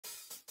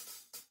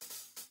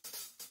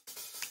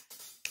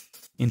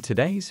In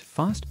today's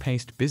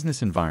fast-paced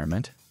business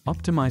environment,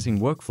 optimizing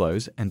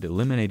workflows and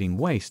eliminating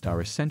waste are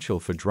essential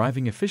for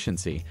driving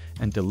efficiency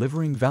and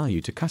delivering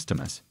value to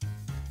customers.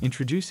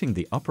 Introducing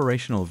the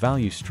Operational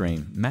Value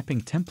Stream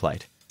Mapping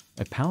Template,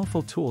 a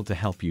powerful tool to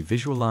help you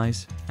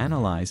visualize,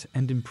 analyze,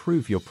 and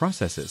improve your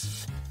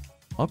processes.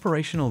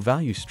 Operational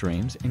value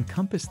streams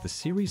encompass the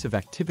series of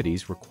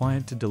activities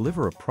required to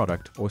deliver a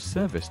product or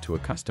service to a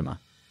customer.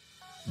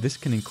 This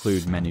can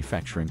include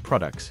manufacturing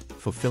products,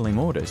 fulfilling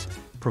orders,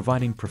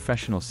 providing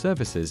professional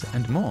services,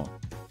 and more.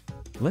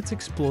 Let's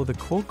explore the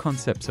core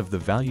concepts of the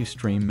Value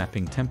Stream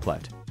Mapping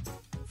Template.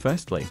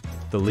 Firstly,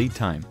 the lead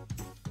time.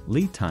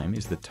 Lead time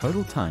is the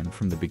total time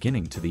from the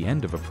beginning to the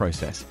end of a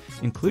process,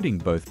 including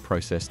both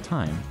process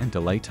time and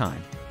delay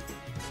time.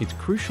 It's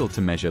crucial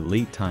to measure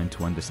lead time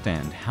to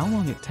understand how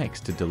long it takes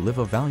to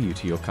deliver value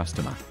to your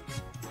customer.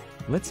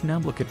 Let's now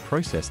look at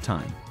process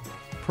time.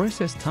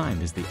 Process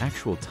time is the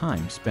actual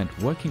time spent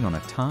working on a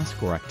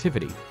task or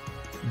activity.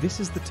 This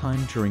is the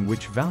time during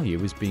which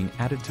value is being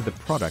added to the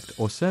product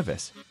or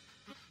service.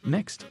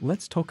 Next,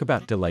 let's talk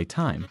about delay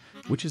time,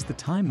 which is the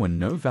time when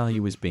no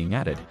value is being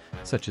added,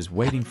 such as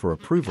waiting for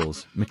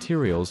approvals,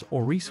 materials,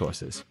 or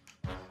resources.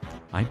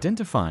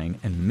 Identifying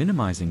and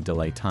minimizing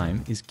delay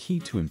time is key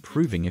to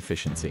improving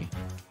efficiency.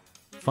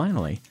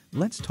 Finally,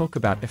 let's talk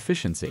about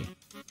efficiency.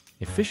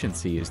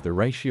 Efficiency is the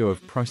ratio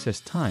of process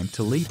time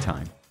to lead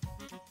time.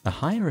 A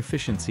higher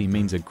efficiency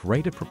means a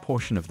greater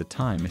proportion of the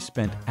time is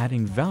spent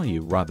adding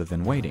value rather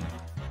than waiting.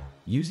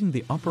 Using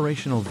the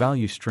Operational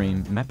Value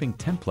Stream Mapping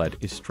Template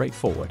is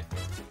straightforward.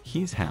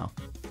 Here's how.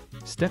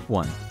 Step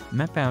 1.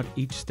 Map out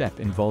each step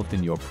involved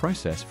in your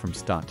process from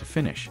start to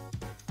finish.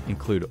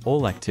 Include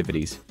all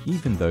activities,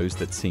 even those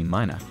that seem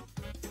minor.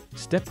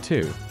 Step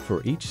 2.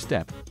 For each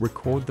step,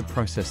 record the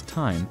process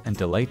time and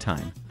delay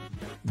time.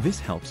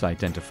 This helps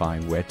identify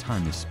where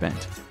time is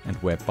spent and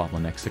where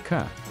bottlenecks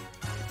occur.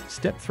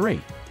 Step 3.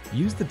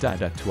 Use the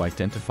data to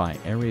identify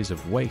areas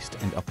of waste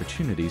and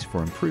opportunities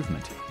for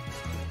improvement.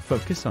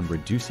 Focus on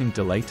reducing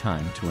delay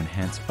time to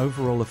enhance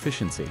overall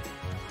efficiency.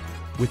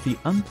 With the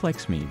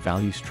UnplexMe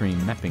Value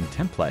Stream Mapping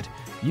Template,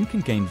 you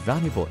can gain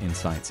valuable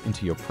insights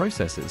into your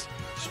processes,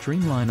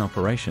 streamline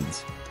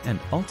operations, and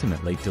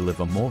ultimately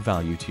deliver more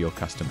value to your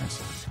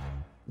customers.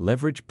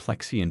 Leverage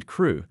Plexi and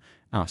Crew,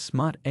 our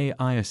smart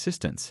AI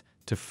assistants,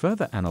 to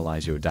further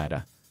analyze your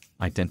data,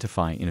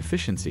 identify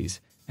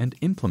inefficiencies, and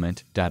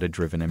implement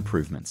data-driven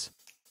improvements.